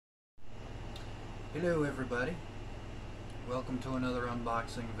Hello everybody, welcome to another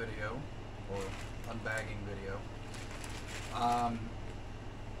unboxing video, or unbagging video.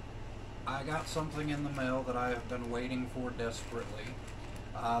 I got something in the mail that I have been waiting for desperately.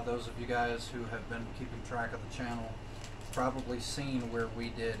 Those of you guys who have been keeping track of the channel probably seen where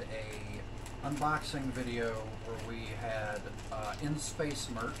we did a unboxing video where we had In Space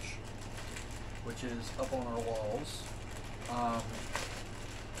merch, which is up on our walls.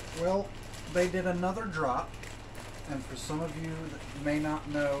 Well, they did another drop, and for some of you that may not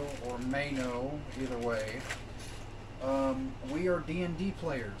know or may know, either way, we are D&D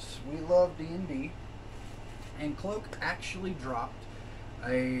players. We love D&D, and Cloak actually dropped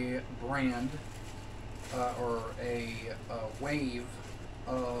a brand or a wave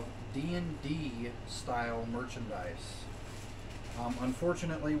of D&D style merchandise.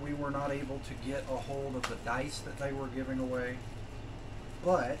 Unfortunately, we were not able to get a hold of the dice that they were giving away,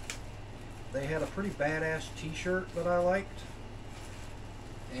 but they had a pretty badass t-shirt that I liked,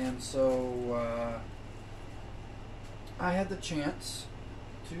 and so I had the chance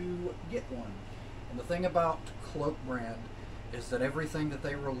to get one. And the thing about Cloak brand is that everything that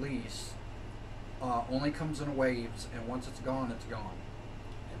they release only comes in waves, and once it's gone, it's gone.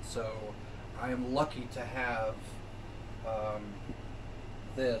 And so I am lucky to have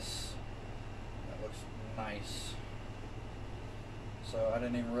this. That looks nice. So I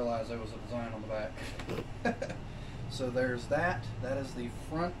didn't even realize there was a design on the back. So there's that. That is the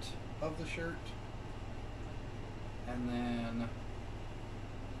front of the shirt. And then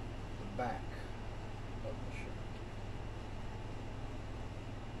the back of the shirt.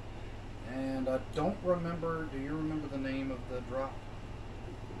 And I don't remember, do you remember the name of the drop?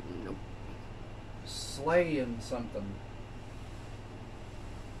 Nope. Slayin' something.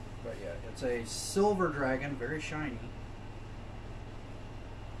 But yeah, it's a silver dragon, very shiny.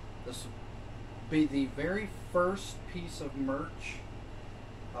 This will be the very first piece of merch,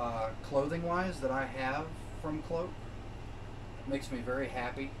 clothing-wise, that I have from Cloak. It makes me very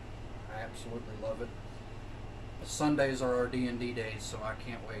happy. I absolutely love it. Sundays are our D&D days, so I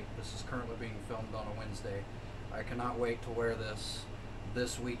can't wait. This is currently being filmed on a Wednesday. I cannot wait to wear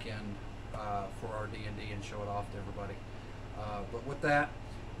this weekend for our D&D and show it off to everybody. But with that,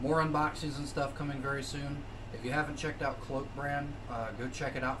 more unboxings and stuff coming very soon. If you haven't checked out Cloak brand, go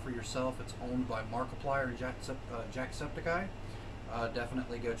check it out for yourself. It's owned by Markiplier and Jacksepticeye.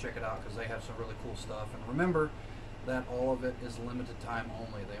 Definitely go check it out because they have some really cool stuff. And remember that all of it is limited time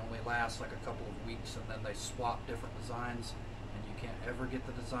only. They only last like a couple of weeks, and then they swap different designs, and you can't ever get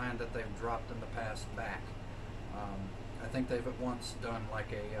the design that they've dropped in the past back. I think they've at once done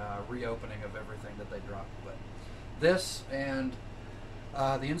like a reopening of everything that they dropped. But this and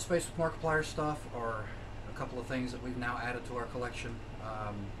the In Space with Markiplier stuff are a couple of things that we've now added to our collection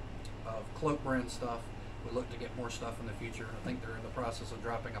of Cloak brand stuff. We look to get more stuff in the future. I think they're in the process of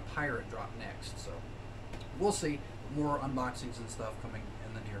dropping a pirate drop next, so we'll see. More unboxings and stuff coming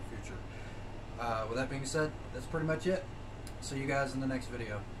in the near future. With that being said, that's pretty much it. See you guys in the next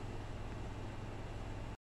video.